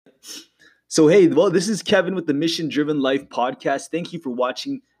So, hey, well, this is Kevin with the Mission Driven Life podcast. Thank you for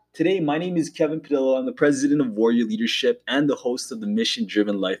watching. Today, my name is Kevin Padillo. I'm the president of Warrior Leadership and the host of the Mission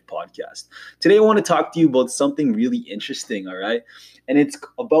Driven Life podcast. Today, I want to talk to you about something really interesting, all right? And it's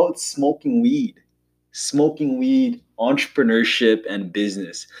about smoking weed, entrepreneurship, and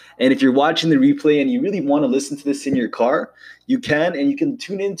business. And if you're watching the replay and you really want to listen to this in your car, you can, and you can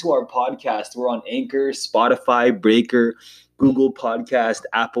tune into our podcast. We're on Anchor, Spotify, Breaker, Google Podcast,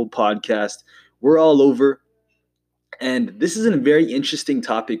 Apple Podcast. We're all over. And this is a very interesting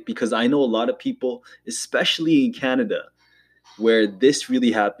topic because I know a lot of people, especially in Canada, where this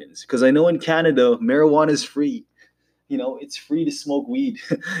really happens. Because I know in Canada, marijuana is free. It's free to smoke weed.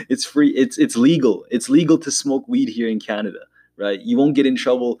 It's free. It's legal. It's legal to smoke weed here in Canada, right? You won't get in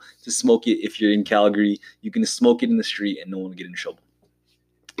trouble to smoke it if you're in Calgary. You can smoke it in the street and no one will get in trouble.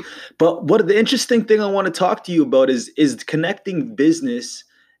 But what the interesting thing I want to talk to you about is connecting business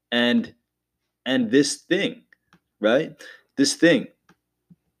and this thing, right? This thing.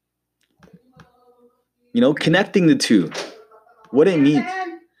 Connecting the two. What it means.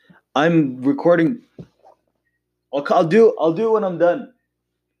 I'm recording. I'll do it when I'm done.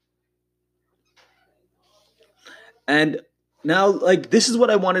 And now, this is what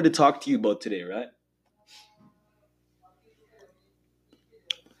I wanted to talk to you about today, right?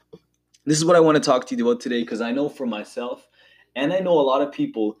 This is what I want to talk to you about today because I know for myself, and I know a lot of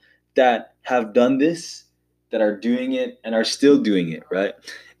people that have done this, that are doing it, and are still doing it, right?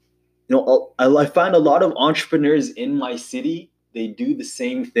 I find a lot of entrepreneurs in my city, they do the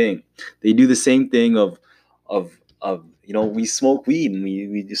same thing. They do the same thing of we smoke weed and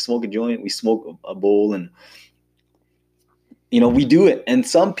we just smoke a joint, we smoke a bowl, and we do it. And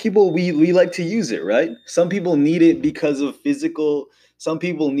some people, we like to use it, right? Some people need it because of physical. Some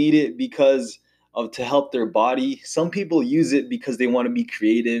people need it because of to help their body. Some people use it because they want to be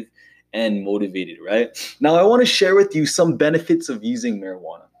creative and motivated, right? Now, I want to share with you some benefits of using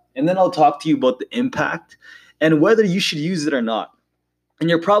marijuana. And then I'll talk to you about the impact and whether you should use it or not. And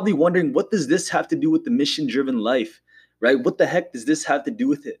you're probably wondering, what does this have to do with the mission-driven life, right? What the heck does this have to do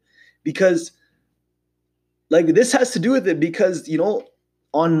with it? Because this has to do with it because,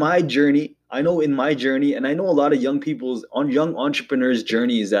 on my journey, I know in my journey, and I know a lot of young entrepreneurs'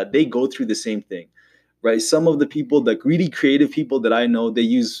 journey is that they go through the same thing, right? Some of the people, the really creative people that I know, they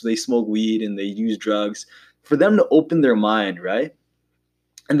smoke weed and they use drugs for them to open their mind, right?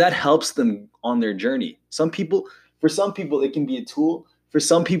 And that helps them on their journey. For some people, it can be a tool. For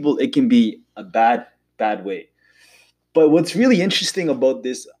some people, it can be a bad way. But what's really interesting about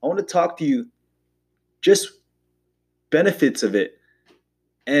this, I want to talk to you just benefits of it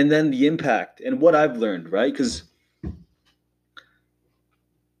and then the impact and what I've learned, right? Because,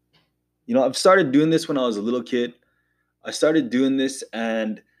 I've started doing this when I was a little kid. I started doing this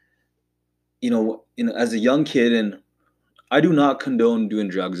and, as a young kid, and I do not condone doing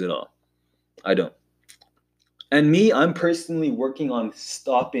drugs at all. I don't. And I'm personally working on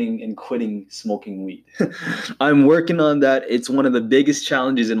stopping and quitting smoking weed. I'm working on that. It's one of the biggest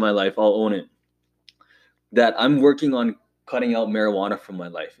challenges in my life. I'll own it. That I'm working on cutting out marijuana from my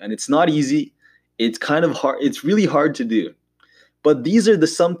life. And it's not easy. It's kind of hard. It's really hard to do. But these are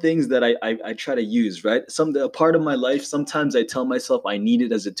some things that I try to use, right? A part of my life, sometimes I tell myself I need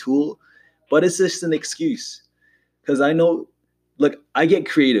it as a tool, but it's just an excuse. Because I know, I get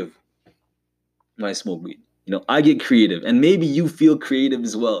creative when I smoke weed. I get creative. And maybe you feel creative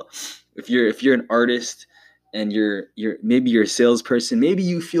as well. If you're an artist and maybe you're a salesperson, maybe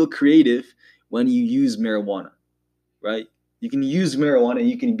you feel creative when you use marijuana, right? You can use marijuana,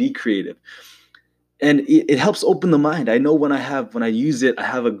 you can be creative. And it helps open the mind. I know when I use it, I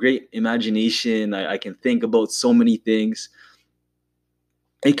have a great imagination. I can think about so many things.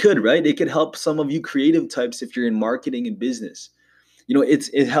 It could, right? It could help some of you creative types if you're in marketing and business.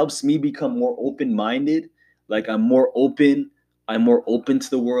 It helps me become more open-minded. I'm more open to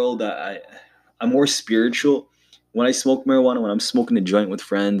the world. I'm more spiritual when I smoke marijuana, when I'm smoking a joint with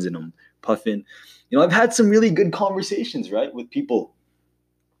friends and I'm puffing. I've had some really good conversations, right, with people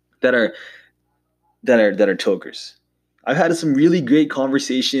that are tokers. I've had some really great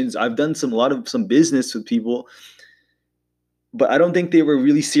conversations. I've done some business with people, but I don't think they were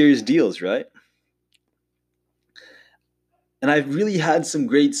really serious deals, right? And I've really had some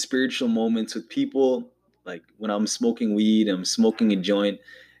great spiritual moments with people, like when I'm smoking weed, I'm smoking a joint.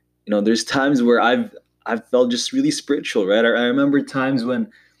 There's times where I've felt just really spiritual, right? I remember times when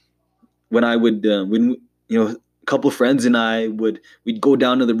I would a couple of friends and we'd go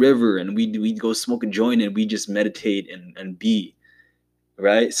down to the river and we'd go smoke a joint and we just meditate and be,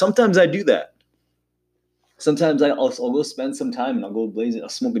 right? Sometimes I do that. Sometimes I'll go spend some time and I'll go blaze it. I'll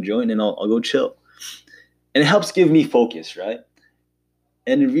smoke a joint and I'll go chill. And it helps give me focus, right?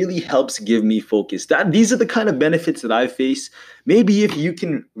 And it really helps give me focus. These are the kind of benefits that I face. Maybe if you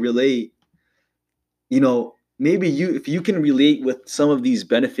can relate, maybe if you can relate with some of these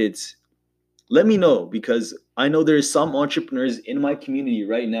benefits, let me know, because I know there's some entrepreneurs in my community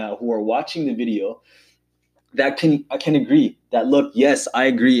right now who are watching the video that I can agree that, look, yes, I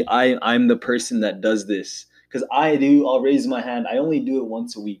agree. I'm the person that does this, because I'll raise my hand. I only do it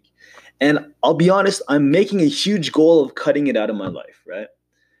once a week. And I'll be honest, I'm making a huge goal of cutting it out of my life, right?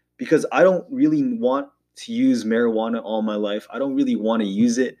 Because I don't really want to use marijuana all my life. I don't really want to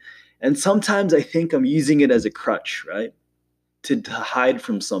use it. And sometimes I think I'm using it as a crutch, right? To hide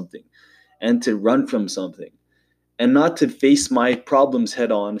from something and to run from something and not to face my problems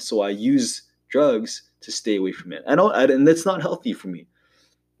head on. So I use drugs to stay away from it. And that's not healthy for me.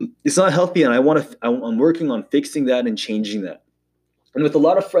 It's not healthy. And I'm working on fixing that and changing that. And with a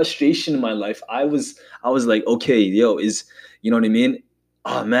lot of frustration in my life, I was like, okay, you know what I mean?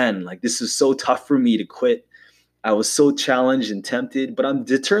 Oh man, like this is so tough for me to quit. I was so challenged and tempted, but I'm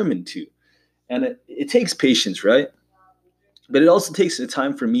determined to. And it takes patience, right? But it also takes the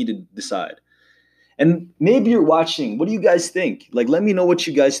time for me to decide. And maybe you're watching. What do you guys think? Like, let me know what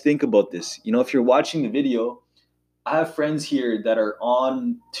you guys think about this. If you're watching the video, I have friends here that are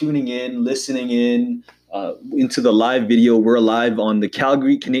on tuning in, listening in into the live video. We're live on the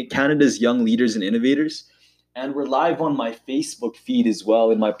Calgary, Canada's Young Leaders and Innovators. And we're live on my Facebook feed as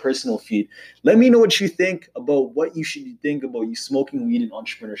well, in my personal feed. Let me know what you think about what you should think about you smoking weed and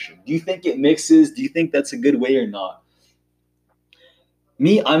entrepreneurship. Do you think it mixes? Do you think that's a good way or not?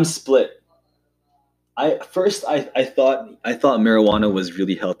 Me, I'm split. I thought marijuana was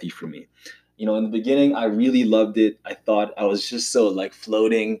really healthy for me. In the beginning, I really loved it. I thought I was just so like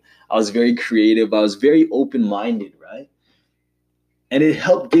floating. I was very creative. I was very open-minded, right? And it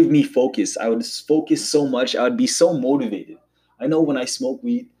helped give me focus. I would focus so much. I would be so motivated. I know when I smoke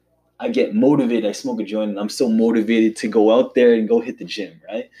weed, I get motivated. I smoke a joint and I'm so motivated to go out there and go hit the gym,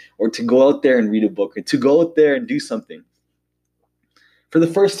 right? Or to go out there and read a book, or to go out there and do something for the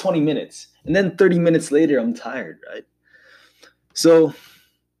first 20 minutes. And then 30 minutes later, I'm tired, right? So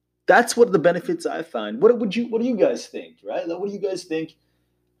that's what the benefits I find. What do you guys think, right? Like, what do you guys think?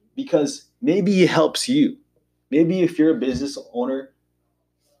 Because maybe it helps you. Maybe if you're a business owner,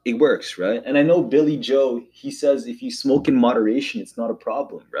 it works, right? And I know Billy Joe, he says if you smoke in moderation, it's not a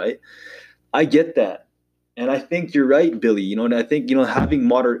problem, right? I get that. And I think you're right, Billy. And I think, having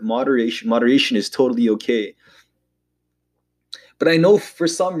moderation is totally okay. But I know for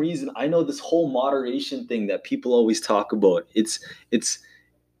some reason, I know this whole moderation thing that people always talk about. It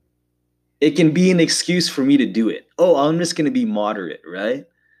can be an excuse for me to do it. Oh, I'm just going to be moderate, right?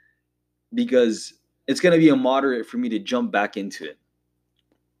 Because it's going to be a moderate for me to jump back into it.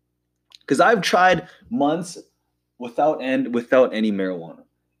 Because I've tried months without any marijuana.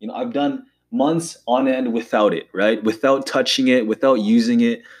 I've done months on end without it, right? Without touching it, without using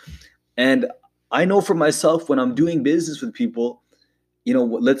it. And I know for myself, when I'm doing business with people,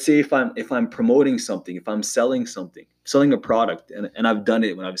 let's say if I'm promoting something, if I'm selling something, selling a product, and I've done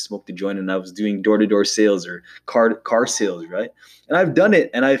it when I've smoked a joint and I was doing door-to-door sales or car sales, right? And I've done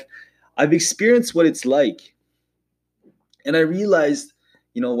it and I've experienced what it's like. And I realized,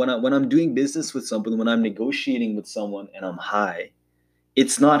 when I'm doing business with someone, when I'm negotiating with someone and I'm high,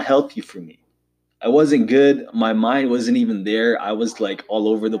 it's not healthy for me. I wasn't good. My mind wasn't even there. I was like all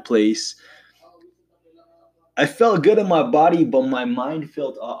over the place. I felt good in my body, but my mind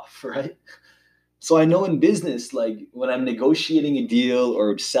felt off, right? So I know in business, like when I'm negotiating a deal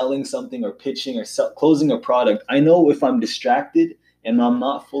or selling something or pitching or closing a product, I know if I'm distracted and I'm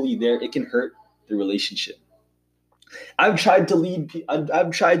not fully there, it can hurt the relationship. I've tried to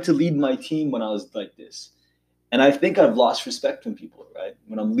lead my team when I was like this. And I think I've lost respect from people, right?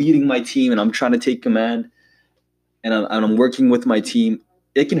 When I'm leading my team and I'm trying to take command and I'm working with my team,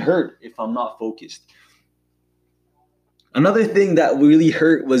 it can hurt if I'm not focused. Another thing that really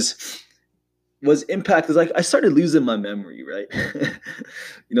hurt was impact is like I started losing my memory, right?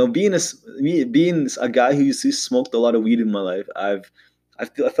 Being a guy who used to smoked a lot of weed in my life, I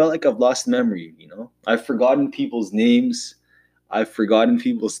felt like I've lost memory. I've forgotten people's names, I've forgotten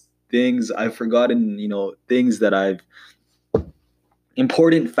people's things, I've forgotten things that I've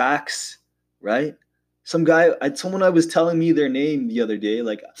important facts, right? Someone I was telling me their name the other day,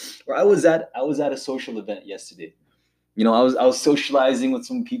 like, or I was at a social event yesterday. I was socializing with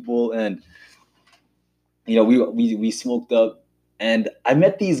some people and we smoked up and I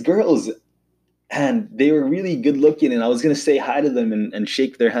met these girls and they were really good looking, and I was gonna say hi to them and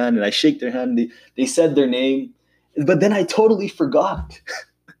shake their hand, and I shake their hand. They said their name, but then I totally forgot.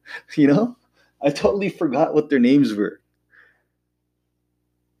 you know, I totally forgot what their names were,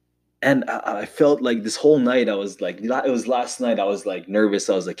 and I felt like this whole night I was like, it was last night. I was like nervous.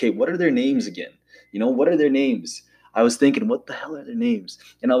 I was like, hey, what are their names again? What are their names? I was thinking, what the hell are their names?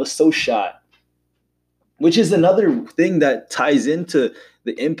 And I was so shy, which is another thing that ties into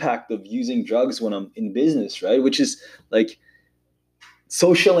the impact of using drugs when I'm in business, right? Which is like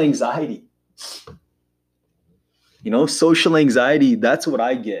social anxiety. Social anxiety, that's what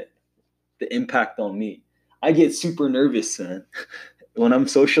I get, the impact on me. I get super nervous, man, when I'm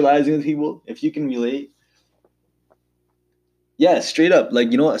socializing with people, if you can relate. Yeah, straight up.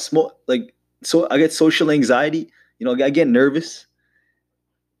 Like, a small, like, so I get social anxiety, I get nervous,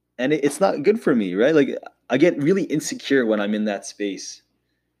 and it's not good for me, right? Like, I get really insecure when I'm in that space.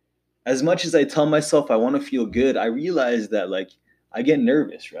 As much as I tell myself I want to feel good, I realize that, like, I get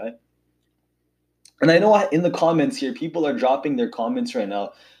nervous, right? And I know in the comments here, people are dropping their comments right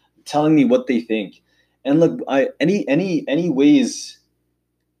now, telling me what they think. And look, any ways,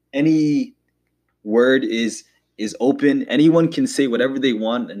 any word is open. Anyone can say whatever they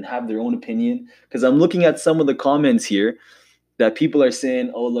want and have their own opinion. Because I'm looking at some of the comments here that people are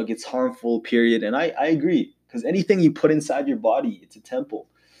saying, "Oh, look, it's harmful." Period. And I agree, because anything you put inside your body, it's a temple.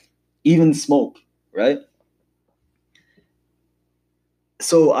 Even smoke, right?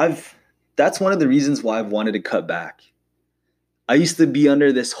 So that's one of the reasons why I've wanted to cut back. I used to be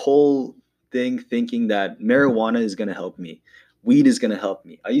under this whole thing thinking that marijuana is going to help me. Weed is going to help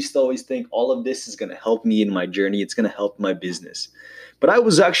me. I used to always think all of this is going to help me in my journey. It's going to help my business. But I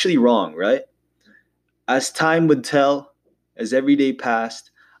was actually wrong, right? As time would tell, as every day passed,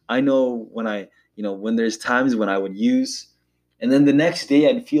 I know when there's times when I would use, and then the next day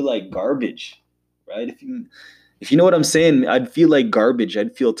I'd feel like garbage, right? If you know what I'm saying, I'd feel like garbage.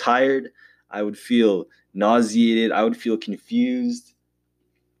 I'd feel tired. I would feel nauseated. I would feel confused.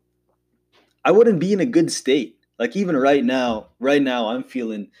 I wouldn't be in a good state. Like, even right now, I'm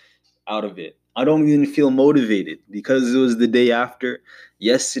feeling out of it. I don't even feel motivated because it was the day after.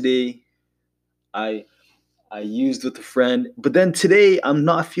 Yesterday, I I used with a friend, but then today I'm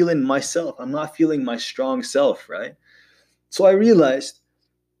not feeling myself. I'm not feeling my strong self, right? So I realized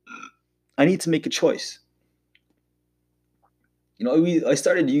I need to make a choice. I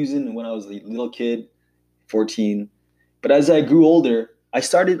started using when I was a little kid, 14. But as I grew older, I'm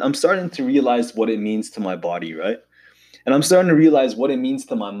starting to realize what it means to my body, right? And I'm starting to realize what it means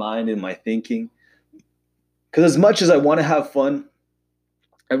to my mind and my thinking. Because as much as I want to have fun,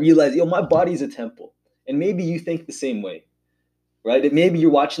 I realize, my body's a temple. And maybe you think the same way, right? And maybe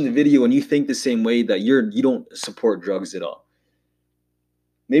you're watching the video and you think the same way, that you don't support drugs at all.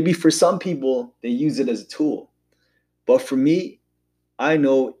 Maybe for some people, they use it as a tool. But for me, I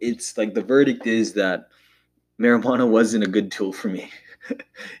know it's like the verdict is that marijuana wasn't a good tool for me.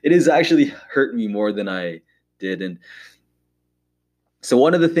 It has actually hurt me more than I did. And so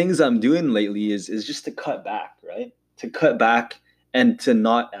one of the things I'm doing lately is just to cut back, right? To cut back and to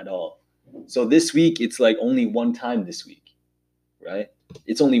not at all. So this week it's like only one time this week, right?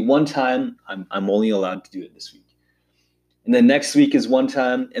 It's only one time. I'm only allowed to do it this week. And then next week is one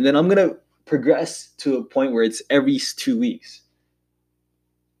time, and then I'm going to progress to a point where it's every 2 weeks.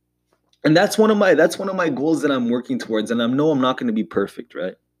 And that's one of my goals that I'm working towards, and I know I'm not going to be perfect,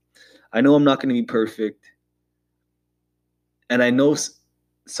 right? I know I'm not going to be perfect. And I know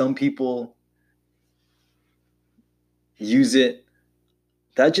some people use it.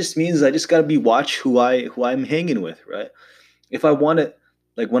 That just means I just got to be watch who I'm hanging with, right? If I want to,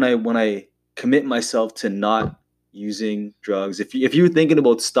 like, when I commit myself to not using drugs, if you're thinking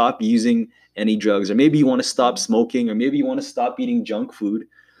about stop using any drugs, or maybe you want to stop smoking, or maybe you want to stop eating junk food,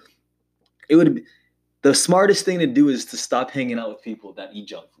 it would be, the smartest thing to do is to stop hanging out with people that eat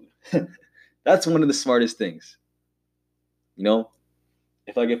junk food. That's one of the smartest things. You know,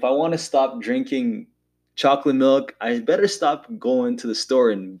 if I want to stop drinking chocolate milk, I better stop going to the store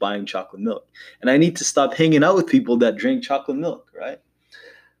and buying chocolate milk. And I need to stop hanging out with people that drink chocolate milk, right?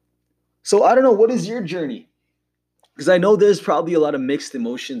 So I don't know, what is your journey? Because I know there's probably a lot of mixed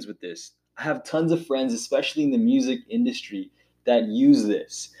emotions with this. I have tons of friends, especially in the music industry, that use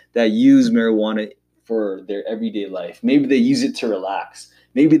that use marijuana for their everyday life. Maybe they use it to relax.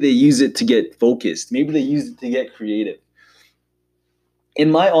 Maybe they use it to get focused. Maybe they use it to get creative. In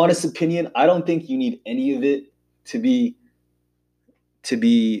my honest opinion, I don't think you need any of it to be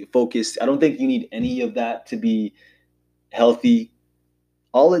focused. I don't think you need any of that to be healthy.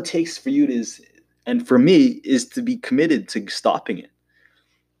 All it takes for you and for me, is to be committed to stopping it.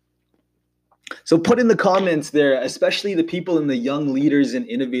 So put in the comments there, especially the people in the Young Leaders and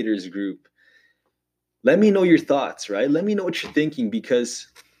Innovators group. Let me know your thoughts, right? Let me know what you're thinking, because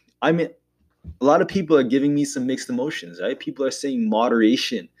I mean, a lot of people are giving me some mixed emotions, right? People are saying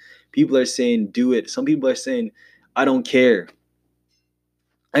moderation. People are saying do it. Some people are saying I don't care.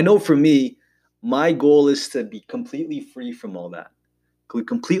 I know for me, my goal is to be completely free from all that.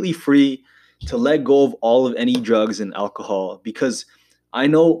 Completely free, to let go of all of any drugs and alcohol, because I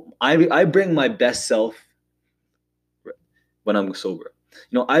know I bring my best self when I'm sober.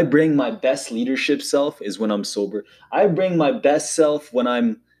 I bring my best leadership self is when I'm sober. I bring my best self when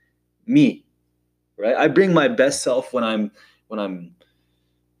I'm me, right? I bring my best self when I'm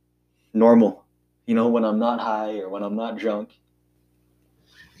normal, when I'm not high or when I'm not drunk.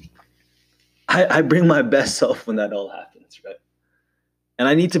 I bring my best self when that all happens, right? And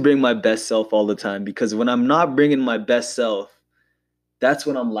I need to bring my best self all the time, because when I'm not bringing my best self, that's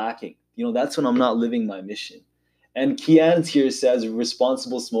when I'm lacking. That's when I'm not living my mission. And Kian's here says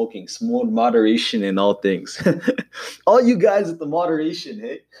responsible smoking, smoke moderation in all things. All you guys with the moderation,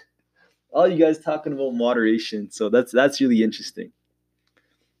 hey? All you guys talking about moderation. So that's really interesting.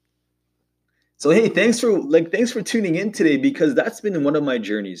 So hey, thanks for tuning in today, because that's been one of my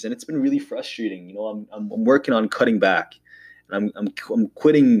journeys, and it's been really frustrating. I'm working on cutting back, and I'm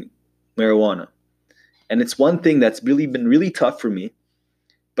quitting marijuana, and it's one thing that's really been really tough for me,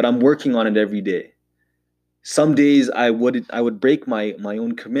 but I'm working on it every day. Some days I would break my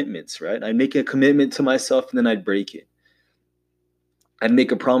own commitments, right? I'd make a commitment to myself and then I'd break it. I'd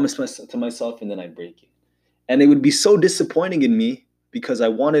make a promise to myself and then I'd break it. And it would be so disappointing in me, because I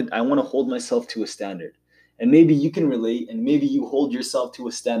want to hold myself to a standard. And maybe you can relate, and maybe you hold yourself to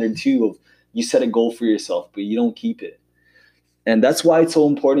a standard too, of you set a goal for yourself but you don't keep it. And that's why it's so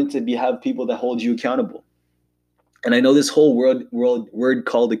important to have people that hold you accountable. And I know this whole word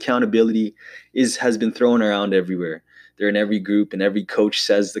called accountability has been thrown around everywhere. They're in every group, and every coach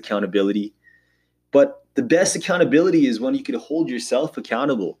says accountability. But the best accountability is when you can hold yourself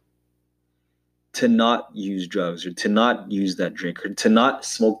accountable to not use drugs, or to not use that drink, or to not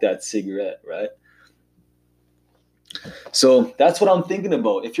smoke that cigarette, right? So that's what I'm thinking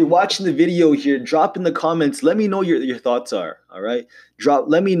about. If you're watching the video here, drop in the comments. Let me know your thoughts are, all right?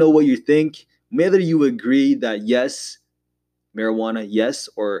 Let me know what you think. Whether you agree that yes, marijuana, yes,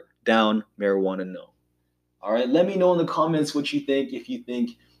 or down, marijuana, no. All right, let me know in the comments what you think. If you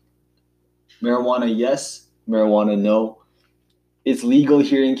think marijuana, yes, marijuana, no. It's legal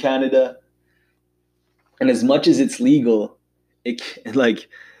here in Canada. And as much as it's legal,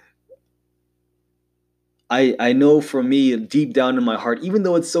 I know for me, deep down in my heart, even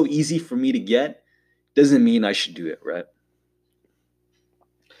though it's so easy for me to get, doesn't mean I should do it, right?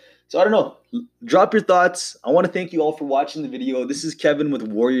 So I don't know. Drop your thoughts. I want to thank you all for watching the video. This is Kevin with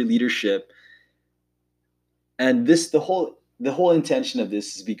Warrior Leadership. And the whole intention of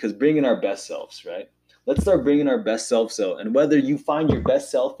this is because bringing our best selves, right? Let's start bringing our best selves out. And whether you find your best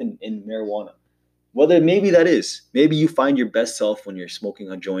self in marijuana, maybe you find your best self when you're smoking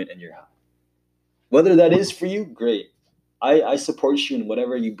a joint and you're high. Whether that is for you, great. I support you in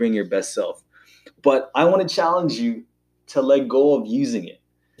whatever you bring your best self. But I want to challenge you to let go of using it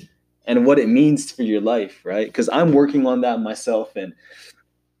and what it means for your life, right? Because I'm working on that myself, and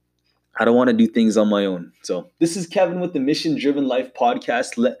I don't want to do things on my own. So this is Kevin with the Mission Driven Life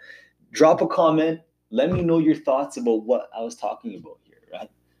podcast. Drop a comment. Let me know your thoughts about what I was talking about here,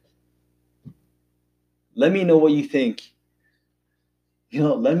 right? Let me know what you think.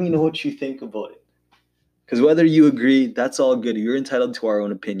 Let me know what you think about it. Because whether you agree, that's all good. You're entitled to our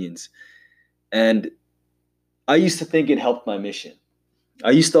own opinions. And I used to think it helped my mission. I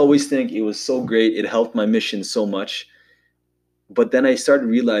used to always think it was so great. It helped my mission so much. But then I started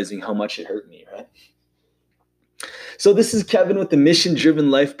realizing how much it hurt me, right? So this is Kevin with the Mission Driven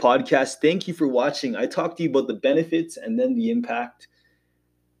Life podcast. Thank you for watching. I talked to you about the benefits and then the impact.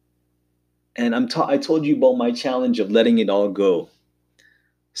 And I told you about my challenge of letting it all go.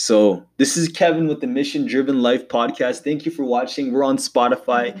 So this is Kevin with the Mission Driven Life podcast. Thank you for watching. We're on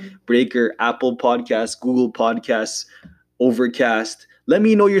Spotify, Breaker, Apple Podcasts, Google Podcasts, Overcast. Let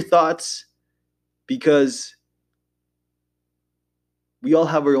me know your thoughts, because we all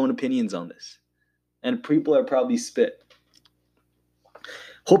have our own opinions on this, and people are probably spit.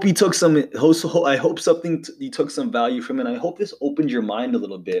 You took some value from it. I hope this opened your mind a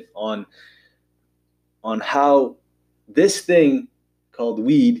little bit on how this thing called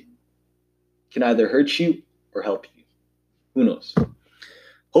weed can either hurt you or help you. Who knows?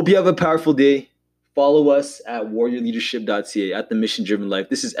 Hope you have a powerful day. Follow us at warriorleadership.ca, at the Mission Driven Life.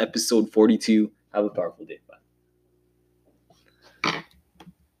 This is episode 42. Have a powerful day.